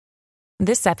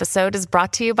This episode is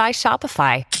brought to you by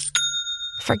Shopify.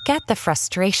 Forget the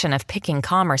frustration of picking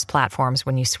commerce platforms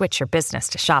when you switch your business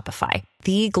to Shopify,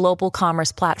 the global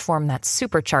commerce platform that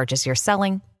supercharges your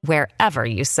selling wherever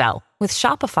you sell. With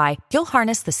Shopify, you'll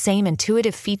harness the same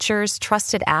intuitive features,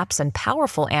 trusted apps, and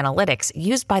powerful analytics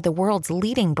used by the world's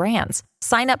leading brands.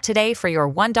 Sign up today for your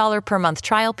 $1 per month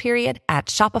trial period at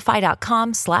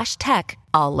shopify.com/tech,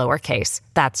 all lowercase.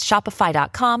 That's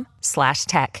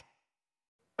shopify.com/tech.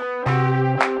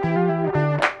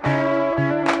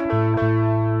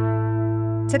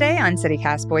 Today on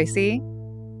CityCast Boise,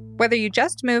 whether you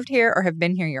just moved here or have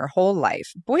been here your whole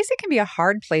life, Boise can be a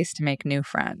hard place to make new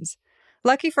friends.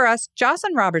 Lucky for us,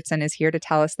 Jocelyn Robertson is here to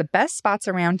tell us the best spots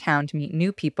around town to meet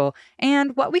new people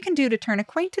and what we can do to turn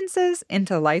acquaintances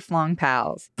into lifelong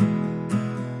pals.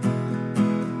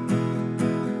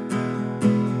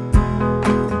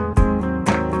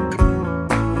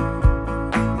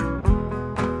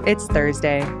 It's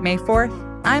Thursday, May 4th.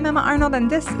 I'm Emma Arnold, and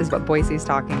this is what Boise's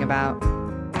talking about.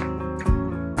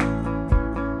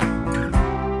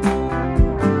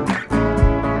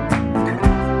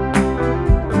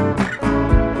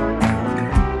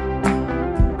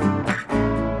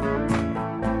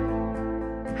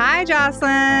 Hi,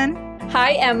 Jocelyn.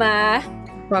 Hi, Emma.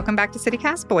 Welcome back to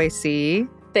CityCast Boise.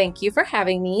 Thank you for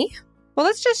having me. Well,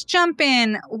 let's just jump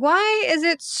in. Why is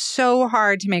it so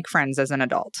hard to make friends as an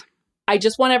adult? I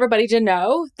just want everybody to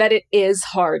know that it is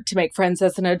hard to make friends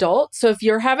as an adult. So if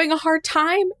you're having a hard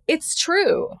time, it's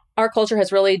true. Our culture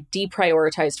has really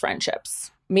deprioritized friendships.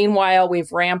 Meanwhile,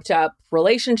 we've ramped up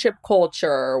relationship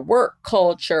culture, work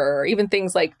culture, even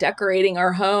things like decorating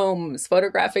our homes,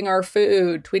 photographing our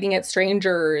food, tweeting at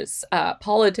strangers,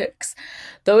 politics.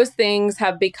 Those things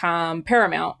have become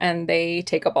paramount and they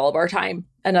take up all of our time.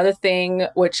 Another thing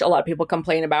which a lot of people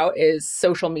complain about is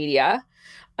social media.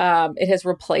 It has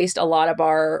replaced a lot of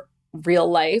our real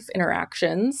life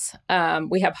interactions.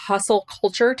 We have hustle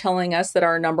culture telling us that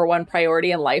our number one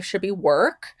priority in life should be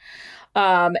work.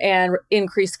 And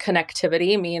increased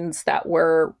connectivity means that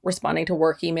we're responding to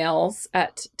work emails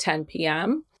at 10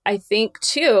 p.m. I think,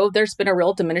 too, there's been a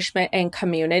real diminishment in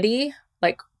community,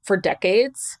 like for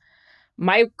decades.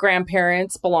 My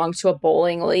grandparents belonged to a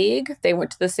bowling league. They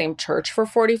went to the same church for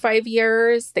 45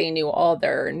 years. They knew all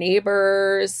their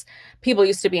neighbors. People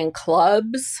used to be in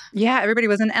clubs. Yeah, everybody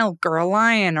was an elk or a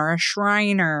lion or a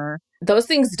Shriner. Those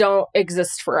things don't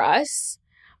exist for us.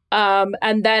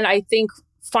 And then I think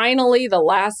finally, the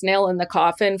last nail in the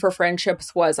coffin for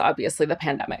friendships was obviously the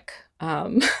pandemic.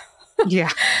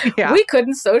 Yeah. We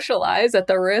couldn't socialize at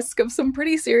the risk of some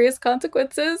pretty serious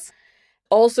consequences.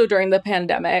 Also, during the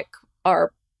pandemic,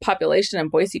 our population in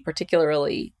Boise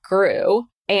particularly grew.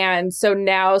 And so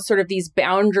now sort of these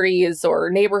boundaries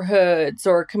or neighborhoods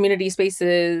or community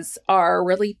spaces are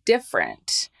really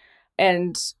different.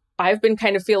 And I've been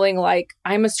kind of feeling like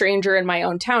I'm a stranger in my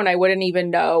own town. I wouldn't even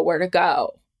know where to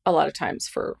go a lot of times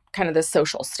for kind of the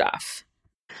social stuff.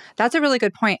 That's a really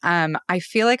good point. I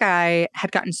feel like I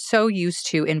had gotten so used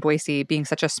to in Boise being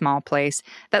such a small place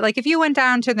that like if you went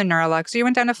down to the Nurlux or you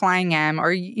went down to Flying M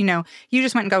or, you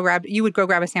just went and you would go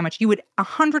grab a sandwich, you would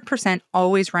 100%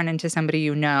 always run into somebody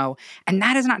you know. And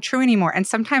that is not true anymore. And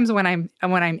sometimes when I'm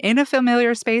in a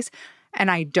familiar space and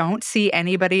I don't see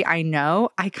anybody I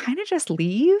know, I kind of just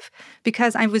leave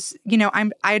because I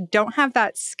don't have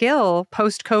that skill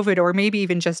post-COVID, or maybe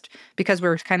even just because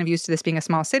we're kind of used to this being a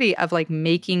small city, of like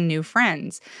making new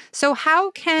friends. So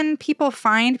how can people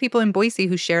find people in Boise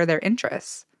who share their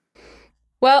interests?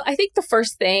 Well, I think the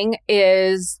first thing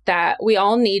is that we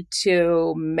all need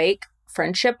to make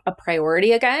friendship a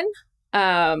priority again.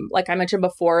 Like I mentioned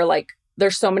before, like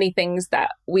there's so many things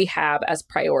that we have as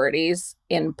priorities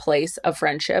in place of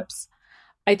friendships.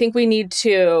 I think we need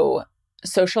to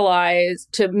socialize,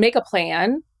 to make a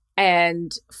plan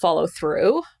and follow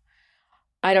through.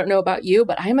 I don't know about you,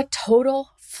 but I'm a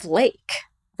total flake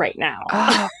right now.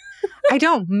 I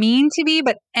don't mean to be,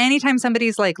 but anytime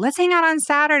somebody's like, let's hang out on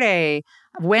Saturday,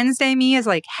 Wednesday me is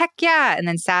like, heck yeah. And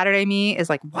then Saturday me is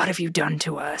like, what have you done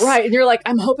to us? Right. And you're like,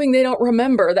 I'm hoping they don't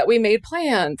remember that we made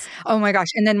plans. Oh my gosh.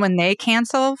 And then when they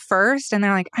cancel first and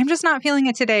they're like, I'm just not feeling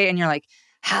it today. And you're like,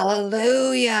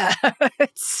 hallelujah.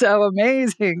 It's so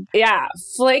amazing. Yeah.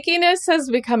 Flakiness has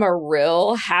become a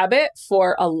real habit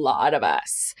for a lot of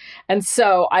us. And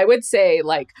so I would say,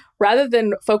 like, rather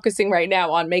than focusing right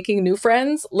now on making new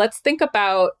friends, let's think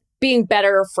about being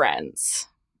better friends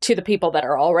to the people that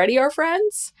are already our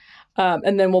friends.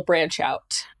 And then we'll branch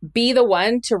out. Be the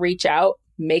one to reach out,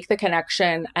 make the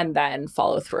connection, and then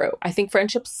follow through. I think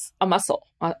friendship's a muscle,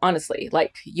 honestly.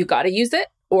 Like, you got to use it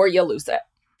or you lose it.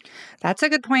 That's a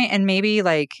good point. And maybe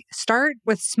like start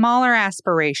with smaller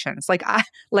aspirations.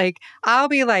 I'll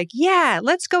be like, yeah,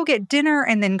 let's go get dinner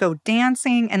and then go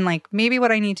dancing. And like maybe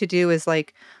what I need to do is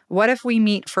like, what if we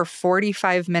meet for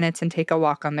 45 minutes and take a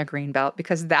walk on the greenbelt?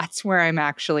 Because that's where I'm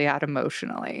actually at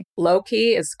emotionally. Low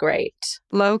key is great.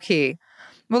 Low key.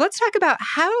 Well, let's talk about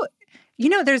how,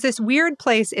 there's this weird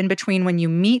place in between when you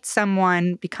meet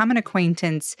someone, become an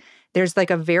acquaintance. There's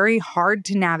like a very hard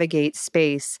to navigate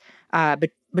space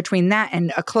between that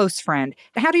and a close friend.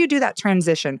 How do you do that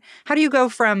transition? How do you go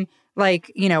from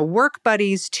like, work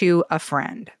buddies to a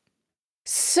friend?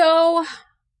 So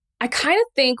I kind of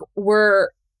think we're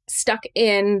stuck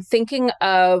in thinking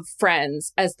of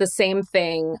friends as the same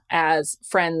thing as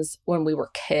friends when we were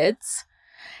kids.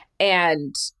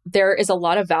 And there is a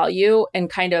lot of value in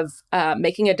kind of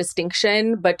making a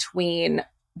distinction between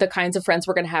the kinds of friends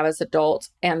we're going to have as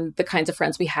adults and the kinds of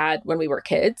friends we had when we were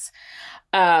kids.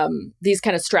 These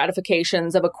kind of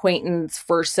stratifications of acquaintance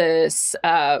versus,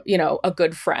 a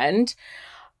good friend.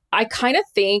 I kind of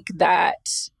think that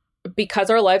because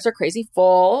our lives are crazy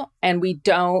full and we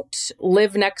don't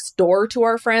live next door to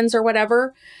our friends or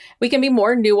whatever, we can be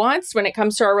more nuanced when it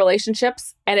comes to our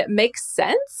relationships. And it makes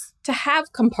sense to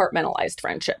have compartmentalized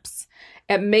friendships.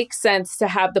 It makes sense to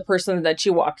have the person that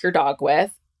you walk your dog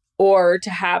with, or to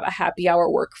have a happy hour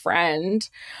work friend,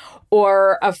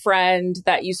 or a friend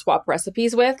that you swap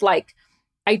recipes with. Like,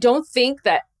 I don't think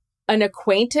that an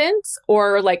acquaintance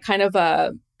or like kind of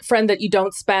a friend that you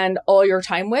don't spend all your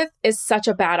time with is such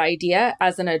a bad idea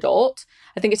as an adult.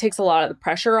 I think it takes a lot of the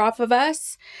pressure off of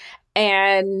us,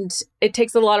 and it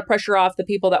takes a lot of pressure off the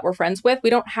people that we're friends with.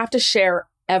 We don't have to share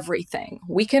everything.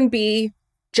 We can be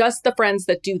just the friends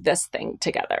that do this thing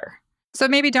together. So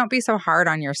maybe don't be so hard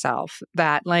on yourself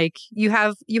that like you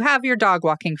have your dog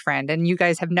walking friend and you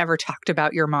guys have never talked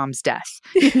about your mom's death.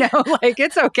 Like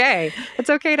it's okay. It's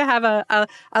okay to have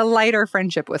a lighter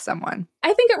friendship with someone.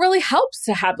 I think it really helps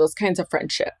to have those kinds of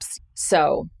friendships.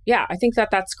 So yeah, I think that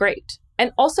that's great.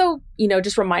 And also,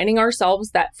 just reminding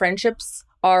ourselves that friendships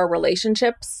are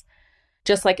relationships,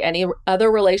 just like any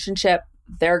other relationship.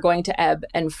 They're going to ebb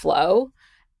and flow.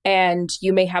 And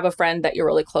you may have a friend that you're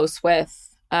really close with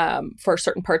for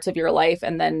certain parts of your life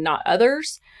and then not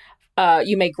others.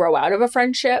 You may grow out of a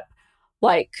friendship.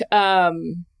 Like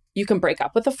you can break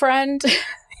up with a friend.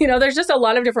 There's just a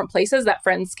lot of different places that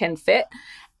friends can fit.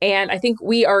 And I think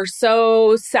we are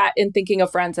so set in thinking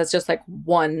of friends as just like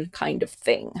one kind of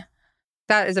thing.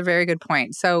 That is a very good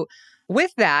point. So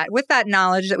with that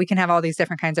knowledge that we can have all these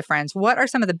different kinds of friends, what are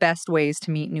some of the best ways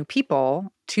to meet new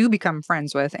people to become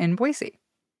friends with in Boise?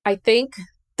 I think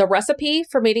the recipe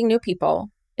for meeting new people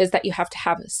is that you have to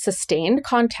have sustained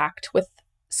contact with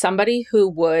somebody who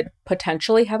would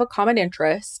potentially have a common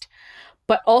interest,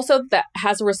 but also that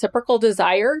has a reciprocal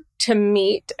desire to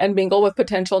meet and mingle with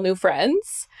potential new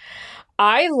friends.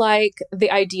 I like the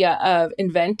idea of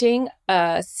inventing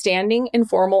a standing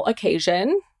informal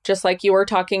occasion, just like you were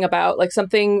talking about, like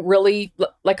something really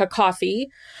like a coffee,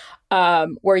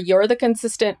 where you're the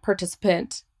consistent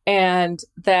participant and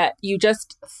that you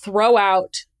just throw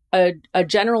out a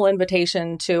general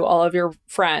invitation to all of your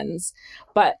friends,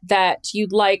 but that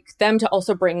you'd like them to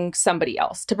also bring somebody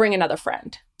else, to bring another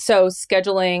friend. So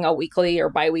scheduling a weekly or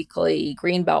biweekly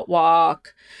greenbelt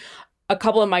walk. A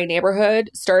couple in my neighborhood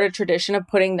started a tradition of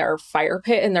putting their fire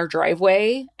pit in their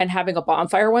driveway and having a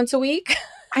bonfire once a week.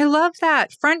 I love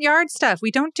that. Front yard stuff. We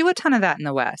don't do a ton of that in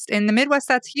the West. In the Midwest,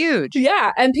 that's huge.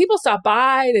 Yeah. And people stop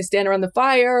by, they stand around the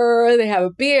fire, they have a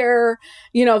beer,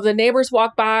 the neighbors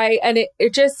walk by, and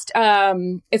it just,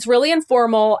 it's really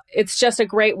informal. It's just a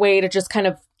great way to just kind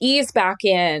of ease back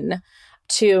in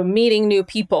to meeting new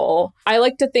people. I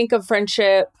like to think of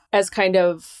friendship as kind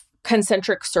of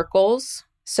concentric circles.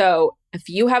 So if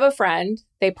you have a friend,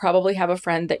 they probably have a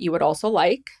friend that you would also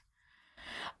like.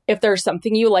 If there's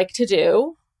something you like to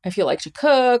do, if you like to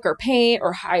cook or paint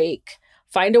or hike,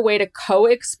 find a way to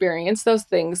co-experience those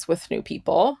things with new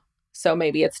people. So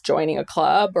maybe it's joining a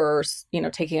club or,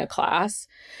 taking a class,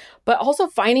 but also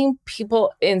finding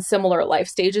people in similar life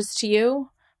stages to you,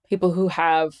 people who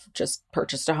have just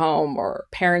purchased a home or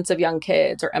parents of young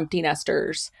kids or empty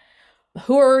nesters.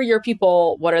 Who are your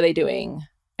people? What are they doing?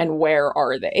 And where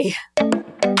are they?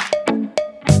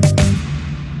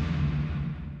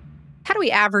 How do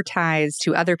we advertise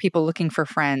to other people looking for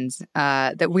friends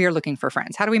that we are looking for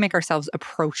friends? How do we make ourselves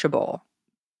approachable?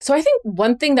 So I think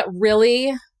one thing that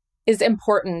really is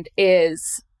important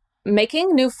is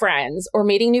making new friends or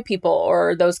meeting new people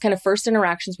or those kind of first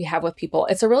interactions we have with people.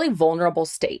 It's a really vulnerable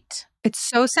state. It's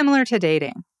so similar to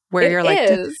dating. where It you're like,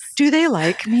 is. do they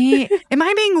like me? Am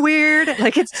I being weird?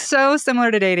 Like, it's so similar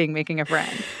to dating, making a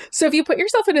friend. So if you put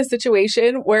yourself in a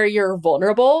situation where you're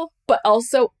vulnerable, but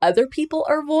also other people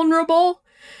are vulnerable,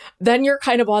 then you're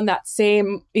kind of on that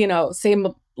same, same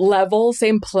level,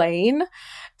 same plane.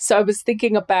 So I was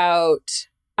thinking about,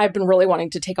 I've been really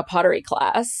wanting to take a pottery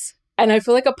class. And I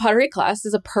feel like a pottery class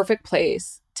is a perfect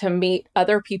place to meet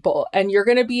other people. And you're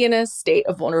going to be in a state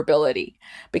of vulnerability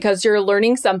because you're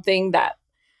learning something that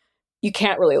you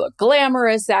can't really look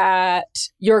glamorous at.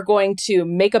 You're going to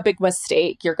make a big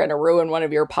mistake. You're going to ruin one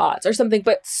of your pots or something.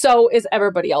 But so is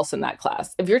everybody else in that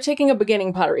class. If you're taking a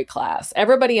beginning pottery class,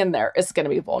 everybody in there is going to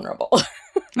be vulnerable.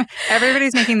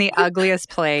 Everybody's making the ugliest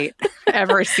plate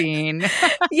ever seen.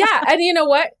 Yeah. And you know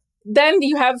what? Then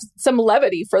you have some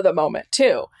levity for the moment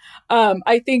too.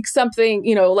 I think something,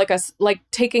 like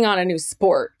taking on a new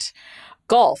sport,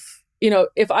 golf.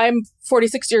 If I'm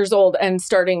 46 years old and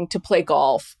starting to play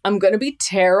golf, I'm going to be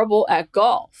terrible at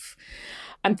golf.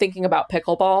 I'm thinking about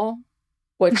pickleball,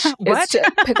 which is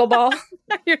pickleball.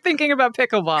 You're thinking about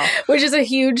pickleball, which is a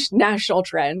huge national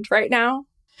trend right now.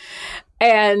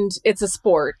 And it's a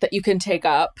sport that you can take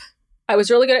up. I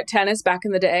was really good at tennis back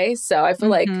in the day. So I feel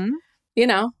like,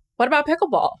 what about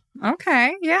pickleball?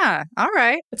 Okay. Yeah. All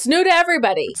right. It's new to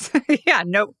everybody. Yeah.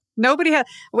 No. Nobody had,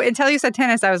 until you said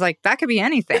tennis, I was like, that could be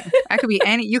anything. That could be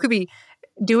you could be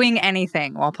doing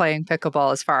anything while playing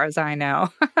pickleball, as far as I know.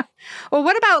 Well,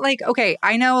 what about okay,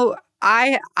 I know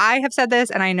I have said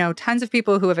this and I know tons of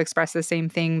people who have expressed the same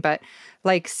thing, but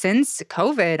since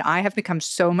COVID, I have become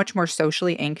so much more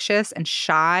socially anxious and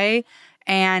shy,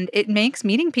 and it makes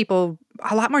meeting people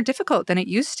a lot more difficult than it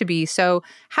used to be. So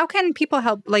how can people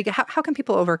help? How can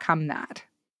people overcome that?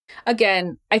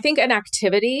 Again, I think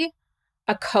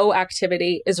a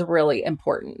co-activity is really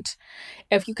important.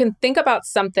 If you can think about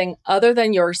something other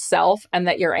than yourself and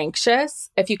that you're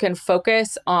anxious, if you can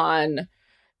focus on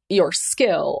your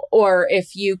skill, or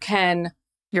if you can...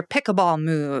 your pickleball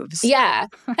moves. Yeah.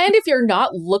 And if you're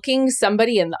not looking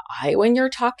somebody in the eye when you're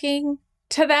talking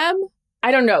to them,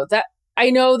 I don't know. I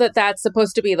know that that's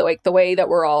supposed to be the way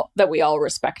that we all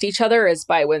respect each other is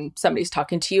by when somebody's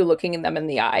talking to you, looking them in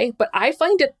the eye. But I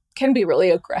find it can be really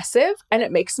aggressive, and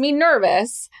it makes me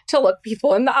nervous to look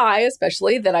people in the eye,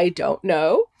 especially that I don't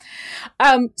know.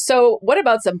 So what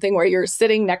about something where you're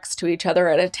sitting next to each other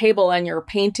at a table and you're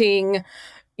painting,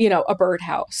 a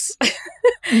birdhouse,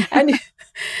 and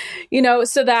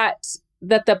so that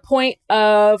the point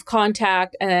of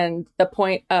contact and the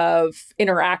point of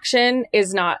interaction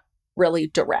is not really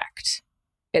direct.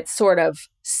 It's sort of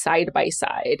side by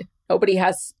side.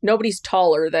 Nobody's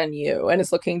taller than you and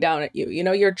is looking down at you.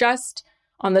 You're just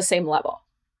on the same level.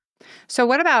 So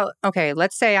what about, okay,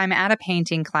 let's say I'm at a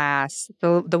painting class.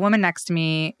 The woman next to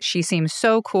me, she seems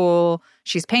so cool.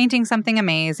 She's painting something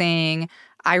amazing.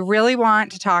 I really want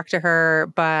to talk to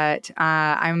her, but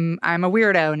I'm a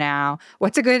weirdo now.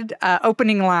 What's a good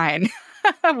opening line?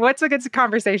 What's a good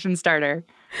conversation starter?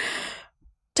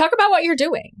 Talk about what you're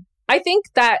doing. I think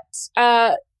that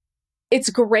it's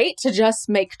great to just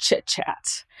make chit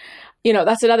chat.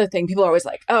 That's another thing. People are always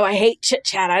like, oh, I hate chit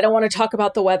chat. I don't want to talk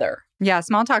about the weather. Yeah,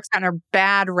 small talk's gotten a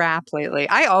bad rap lately.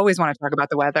 I always want to talk about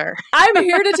the weather. I'm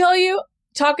here to tell you,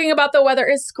 talking about the weather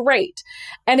is great.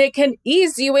 And it can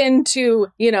ease you into,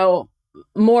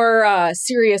 more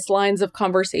serious lines of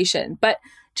conversation. But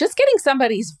just getting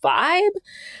somebody's vibe,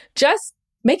 just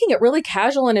making it really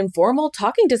casual and informal,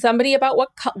 talking to somebody about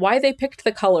why they picked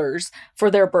the colors for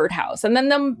their birdhouse. And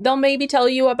then they'll maybe tell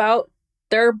you about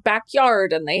their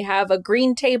backyard and they have a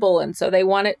green table. And so they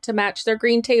want it to match their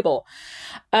green table.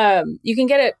 You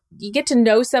get to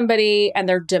know somebody and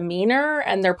their demeanor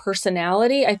and their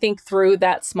personality, I think, through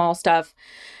that small stuff,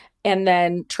 and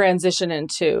then transition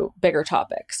into bigger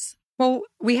topics. Well,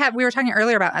 we were talking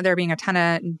earlier about there being a ton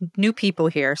of new people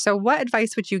here. So what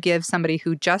advice would you give somebody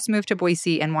who just moved to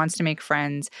Boise and wants to make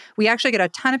friends? We actually get a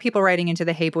ton of people writing into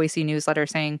the Hey Boise newsletter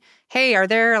saying, hey, are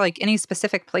there any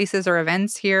specific places or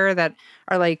events here that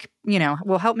are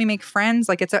will help me make friends?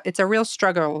 It's a real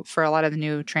struggle for a lot of the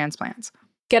new transplants.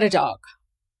 Get a dog.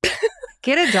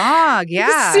 Get a dog.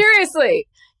 Yeah. Seriously.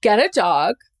 Get a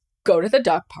dog. Go to the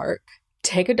dog park.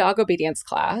 Take a dog obedience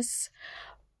class.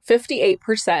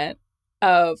 58%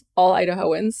 of all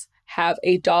Idahoans have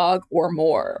a dog or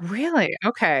more. Really?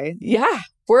 Okay. Yeah.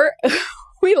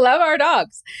 We love our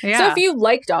dogs. Yeah. So if you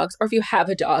like dogs or if you have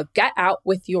a dog, get out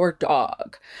with your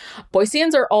dog.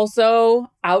 Boiseans are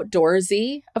also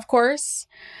outdoorsy, of course.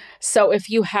 So if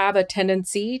you have a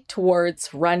tendency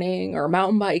towards running or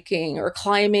mountain biking or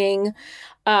climbing,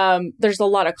 there's a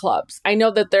lot of clubs. I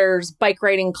know that there's bike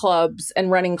riding clubs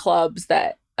and running clubs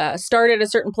that start at a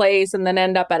certain place and then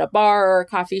end up at a bar or a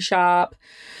coffee shop.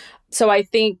 So I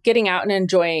think getting out and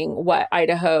enjoying what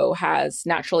Idaho has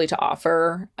naturally to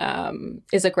offer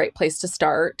is a great place to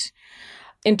start.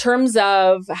 In terms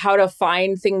of how to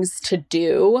find things to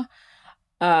do,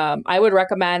 I would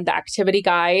recommend the activity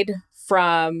guide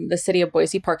from the City of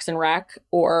Boise Parks and Rec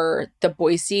or the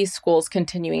Boise Schools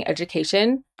Continuing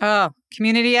Education. Oh,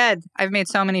 community ed. I've made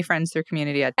so many friends through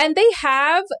community ed. And they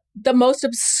have the most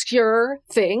obscure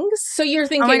things. So you're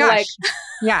thinking, oh my gosh. like,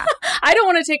 yeah, I don't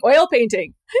want to take oil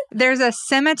painting. There's a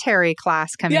cemetery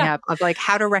class coming up of like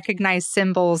how to recognize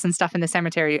symbols and stuff in the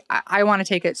cemetery. I want to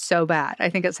take it so bad.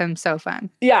 I think it sounds so fun.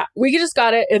 Yeah, we just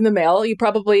got it in the mail. You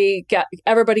probably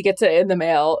everybody gets it in the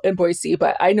mail in Boise,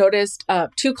 but I noticed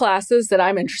 2 classes that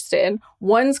I'm interested in.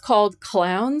 One's called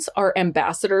Clowns Are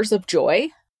Ambassadors of Joy.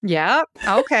 Yep.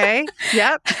 Okay.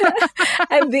 Yep.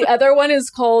 And the other one is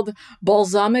called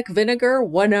Balsamic Vinegar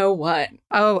 101.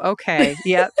 Oh, okay.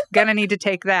 Yep. Gonna need to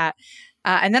take that.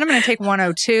 And then I'm going to take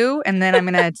 102, and then I'm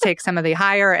going to take some of the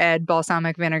higher ed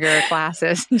balsamic vinegar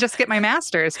classes and just get my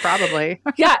master's, probably.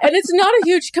 Yeah, and it's not a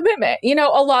huge commitment. You know,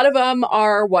 a lot of them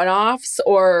are one-offs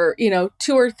or, 2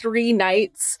 or 3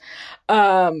 nights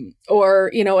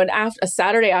or, a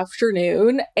Saturday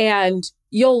afternoon, and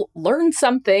you'll learn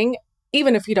something.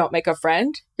 Even if you don't make a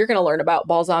friend, you're going to learn about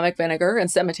balsamic vinegar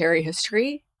and cemetery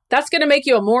history. That's going to make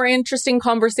you a more interesting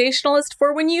conversationalist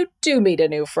for when you do meet a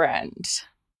new friend.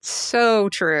 So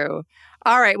true.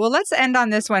 All right. Well, let's end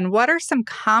on this one. What are some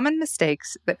common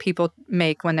mistakes that people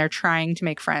make when they're trying to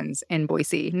make friends in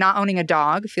Boise? Not owning a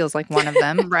dog feels like one of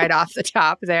them right off the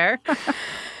top there.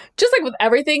 Just like with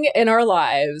everything in our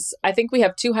lives, I think we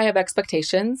have too high of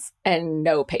expectations and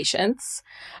no patience.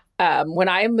 When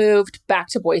I moved back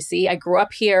to Boise, I grew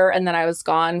up here and then I was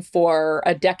gone for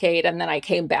a decade and then I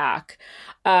came back.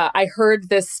 I heard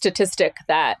this statistic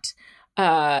that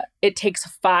it takes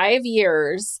 5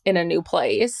 years in a new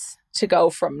place to go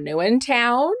from new in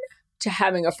town to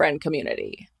having a friend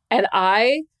community. And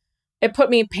it put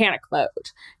me in panic mode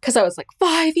because I was like,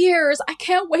 5 years, I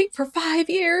can't wait for 5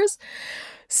 years.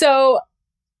 So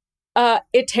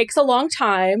it takes a long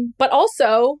time, but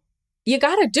also you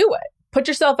got to do it. Put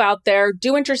yourself out there,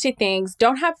 do interesting things.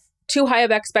 Don't have too high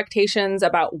of expectations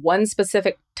about one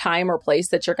specific time or place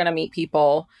that you're going to meet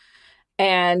people.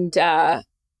 And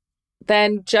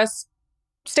then just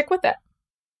stick with it.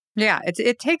 Yeah,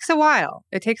 it takes a while.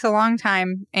 It takes a long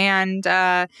time. And,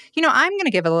 I'm going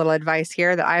to give a little advice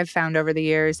here that I've found over the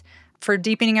years for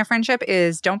deepening a friendship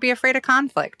is don't be afraid of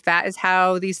conflict. That is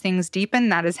how these things deepen.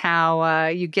 That is how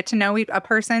you get to know a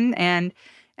person. And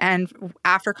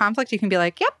after conflict, you can be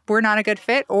like, yep, we're not a good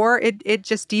fit. Or it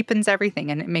just deepens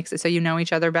everything and it makes it so you know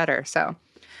each other better. So,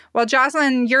 well,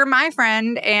 Jocelyn, you're my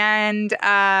friend. And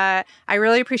I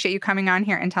really appreciate you coming on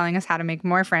here and telling us how to make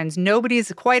more friends.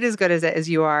 Nobody's quite as good at it as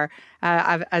you are,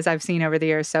 as I've seen over the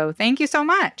years. So thank you so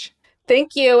much.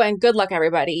 Thank you. And good luck,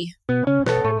 everybody.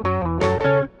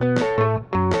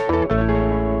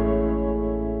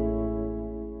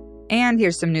 And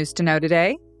here's some news to know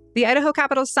today. The Idaho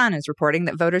Capital Sun is reporting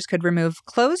that voters could remove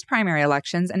closed primary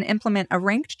elections and implement a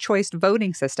ranked choice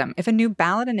voting system if a new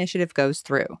ballot initiative goes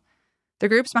through. The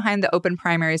groups behind the Open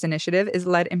Primaries initiative is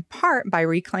led in part by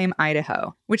Reclaim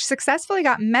Idaho, which successfully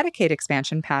got Medicaid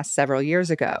expansion passed several years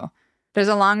ago. There's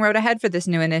a long road ahead for this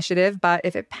new initiative, but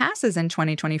if it passes in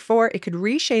 2024, it could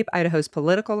reshape Idaho's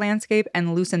political landscape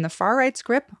and loosen the far-right's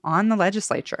grip on the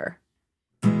legislature.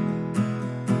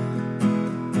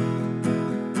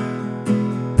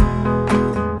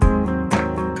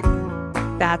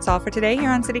 That's all for today here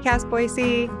on CityCast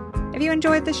Boise. If you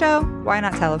enjoyed the show, why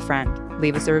not tell a friend?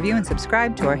 Leave us a review and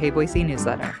subscribe to our Hey Boise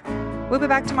newsletter. We'll be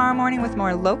back tomorrow morning with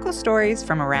more local stories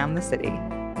from around the city.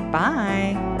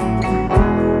 Bye.